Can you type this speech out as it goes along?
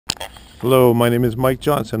Hello, my name is Mike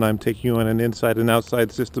Johnson. I'm taking you on an inside and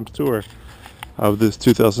outside systems tour of this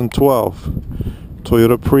 2012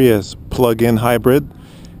 Toyota Prius plug-in hybrid.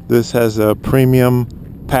 This has a premium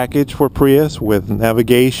package for Prius with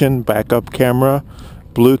navigation, backup camera,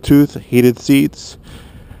 Bluetooth, heated seats,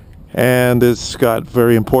 and it's got,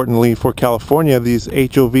 very importantly for California, these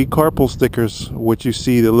HOV carpool stickers, which you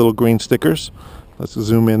see the little green stickers. Let's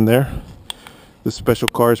zoom in there. This special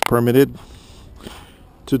car is permitted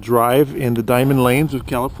to drive in the diamond lanes of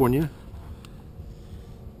California,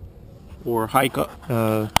 or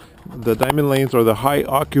the diamond lanes or the high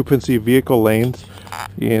occupancy vehicle lanes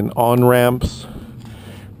in on-ramps,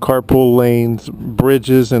 carpool lanes,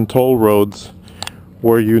 bridges, and toll roads,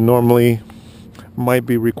 where you normally might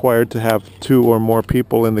be required to have 2 or more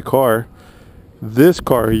people in the car. This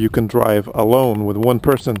car you can drive alone with one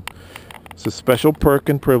person. It's a special perk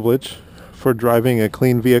and privilege for driving a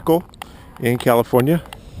clean vehicle in California.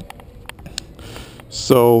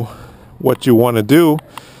 So what you want to do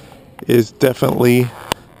is definitely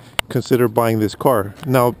consider buying this car.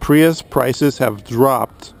 Now, Prius prices have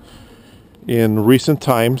dropped in recent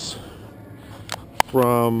times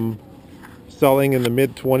from selling in the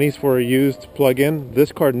mid-20s for a used plug-in.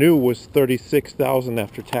 This car new was $36,000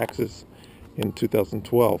 after taxes in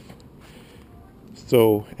 2012.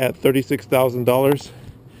 So at $36,000,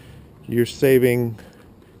 you're saving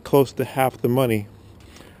close to half the money,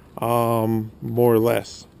 more or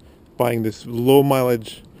less, buying this low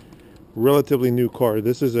mileage, relatively new car.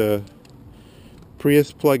 This is a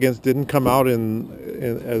Prius plug-ins didn't come out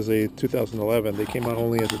as a 2011. They came out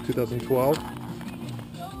only as a 2012.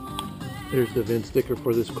 Here's the VIN sticker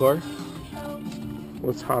for this car.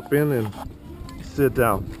 Let's hop in and sit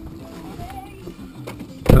down.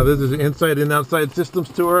 Now this is an inside and outside systems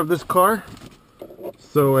tour of this car.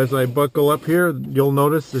 So as I buckle up here, you'll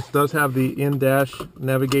notice this does have the in-dash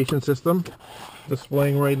navigation system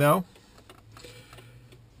displaying right now.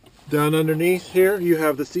 Down underneath here you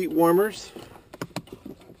have the seat warmers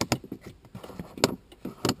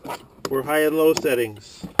for high and low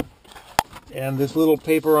settings. And this little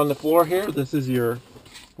paper on the floor here, this is your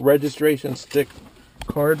registration stick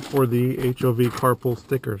card for the HOV carpool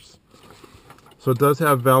stickers. So it does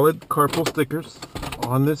have valid carpool stickers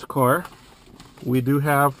on this car. We do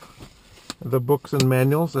have the books and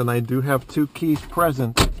manuals, and I do have 2 keys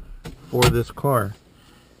present for this car.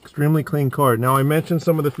 Extremely clean car. Now, I mentioned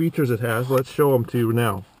some of the features it has. Let's show them to you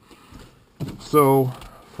now. So,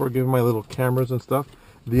 forgive my little cameras and stuff.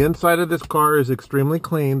 The inside of this car is extremely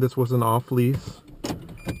clean. This was an off-lease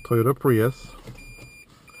Toyota Prius.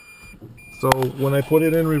 So when I put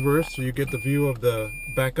it in reverse, so you get the view of the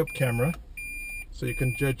backup camera, so you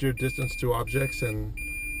can judge your distance to objects and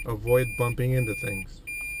avoid bumping into things.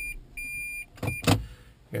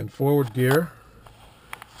 And forward gear,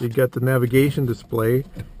 you get the navigation display,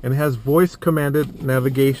 and it has voice commanded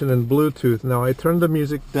navigation and Bluetooth. Now I turned the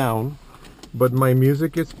music down, but my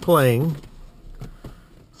music is playing.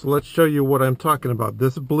 So let's show you what I'm talking about.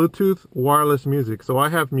 This is Bluetooth wireless music. So I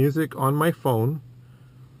have music on my phone,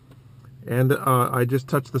 and I just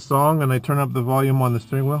touch the song and I turn up the volume on the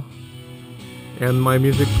steering wheel, and my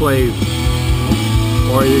music plays.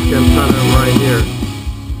 Or you can turn it right here.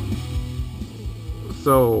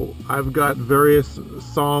 So I've got various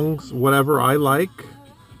songs, whatever I like,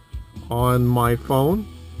 on my phone.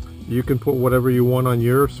 You can put whatever you want on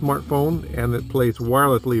your smartphone, and it plays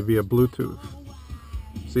wirelessly via Bluetooth.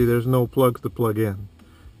 See, there's no plugs to plug in.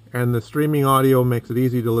 And the streaming audio makes it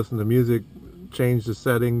easy to listen to music, change the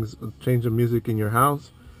settings, change the music in your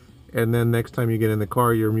house, and then next time you get in the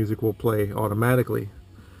car, your music will play automatically.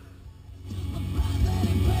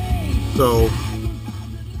 So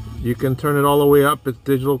you can turn it all the way up. It's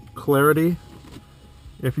digital clarity.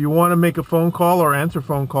 If you want to make a phone call or answer a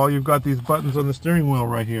phone call, you've got these buttons on the steering wheel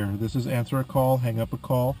right here. This is answer a call, hang up a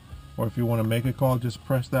call, or if you want to make a call, just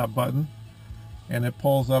press that button and it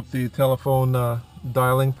pulls up the telephone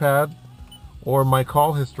dialing pad or my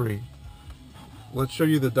call history. Let's show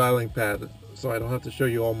you the dialing pad so I don't have to show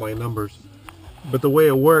you all my numbers. But the way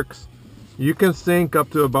it works, you can sync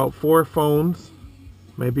up to about 4 phones,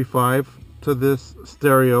 maybe 5, to this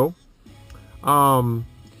stereo, and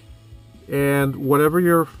whatever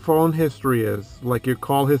your phone history is, like your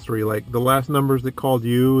call history, like the last numbers that called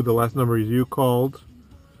you, the last numbers you called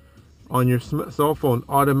on your cell phone,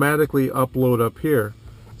 automatically upload up here.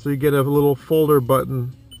 So you get a little folder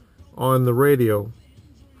button on the radio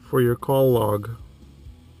for your call log.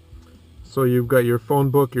 So you've got your phone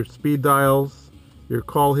book, your speed dials, your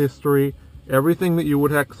call history, everything that you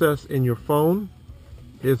would access in your phone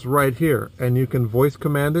is right here, and you can voice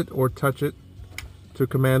command it or touch it to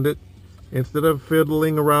command it. Instead of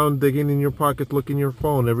fiddling around, digging in your pocket, looking your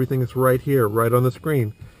phone, everything is right here, right on the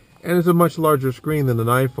screen. And it's a much larger screen than an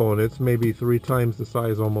iPhone. It's maybe 3 times the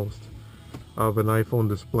size almost of an iPhone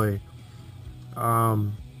display.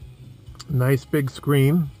 Nice big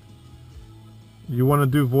screen. You want to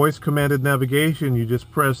do voice commanded navigation, you just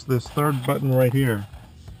press this third button right here.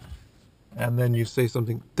 And then you say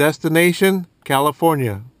something, destination,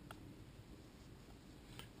 California.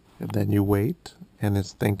 And then you wait, and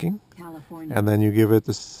it's thinking. California. And then you give it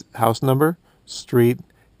the house number, street,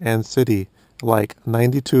 and city, like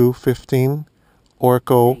 9215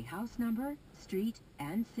 Orco. House number, street,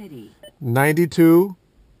 and city.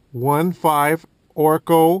 9215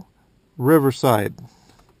 Orco, Riverside.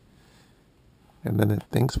 And then it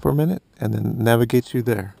thinks for a minute, and then navigates you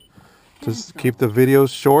there. Just keep the videos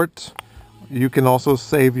short. You can also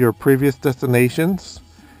save your previous destinations.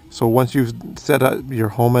 So once you've set up your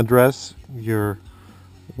home address, your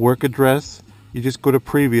work address, you just go to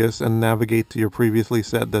previous and navigate to your previously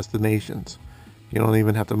set destinations. You don't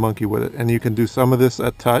even have to monkey with it. And you can do some of this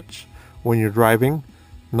at touch when you're driving.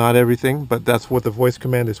 Not everything, but that's what the voice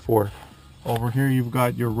command is for. Over here you've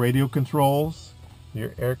got your radio controls,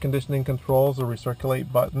 your air conditioning controls, a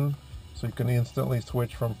recirculate button, so you can instantly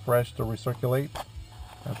switch from fresh to recirculate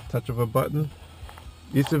at the touch of a button.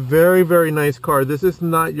 It's a very, very nice car. This is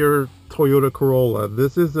not your Toyota Corolla.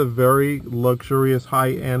 This is a very luxurious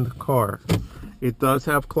high-end car. It does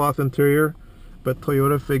have cloth interior, but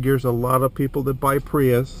Toyota figures a lot of people that buy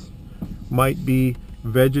Prius might be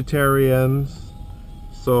vegetarians,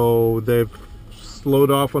 so they've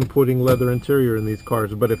slowed off on putting leather interior in these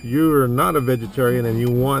cars. But if you're not a vegetarian and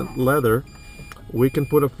you want leather, we can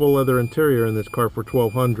put a full leather interior in this car for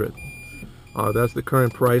 $1,200. That's the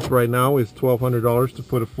current price right now, is $1,200 to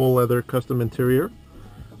put a full leather custom interior.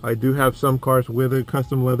 I do have some cars with a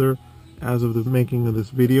custom leather as of the making of this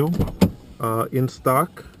video in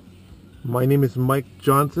stock. My name is Mike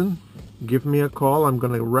Johnson. Give me a call. I'm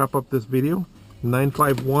going to wrap up this video.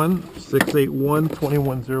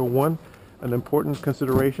 951-681-2101. An important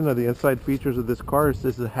consideration of the inside features of this car is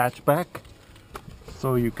this is a hatchback.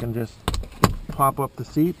 So you can just pop up the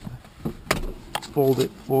seat, fold it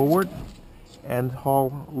forward, and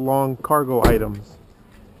haul long cargo items.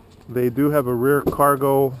 They do have a rear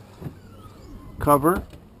cargo cover.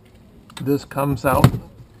 This comes out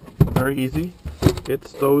very easy. It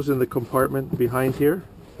stows in the compartment behind here.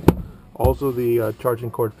 Also the charging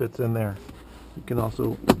cord fits in there. You can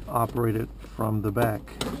also operate it from the back.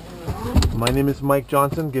 My name is Mike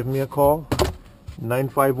Johnson. Give me a call.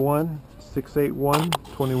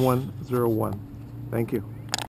 951-681-2101. Thank you.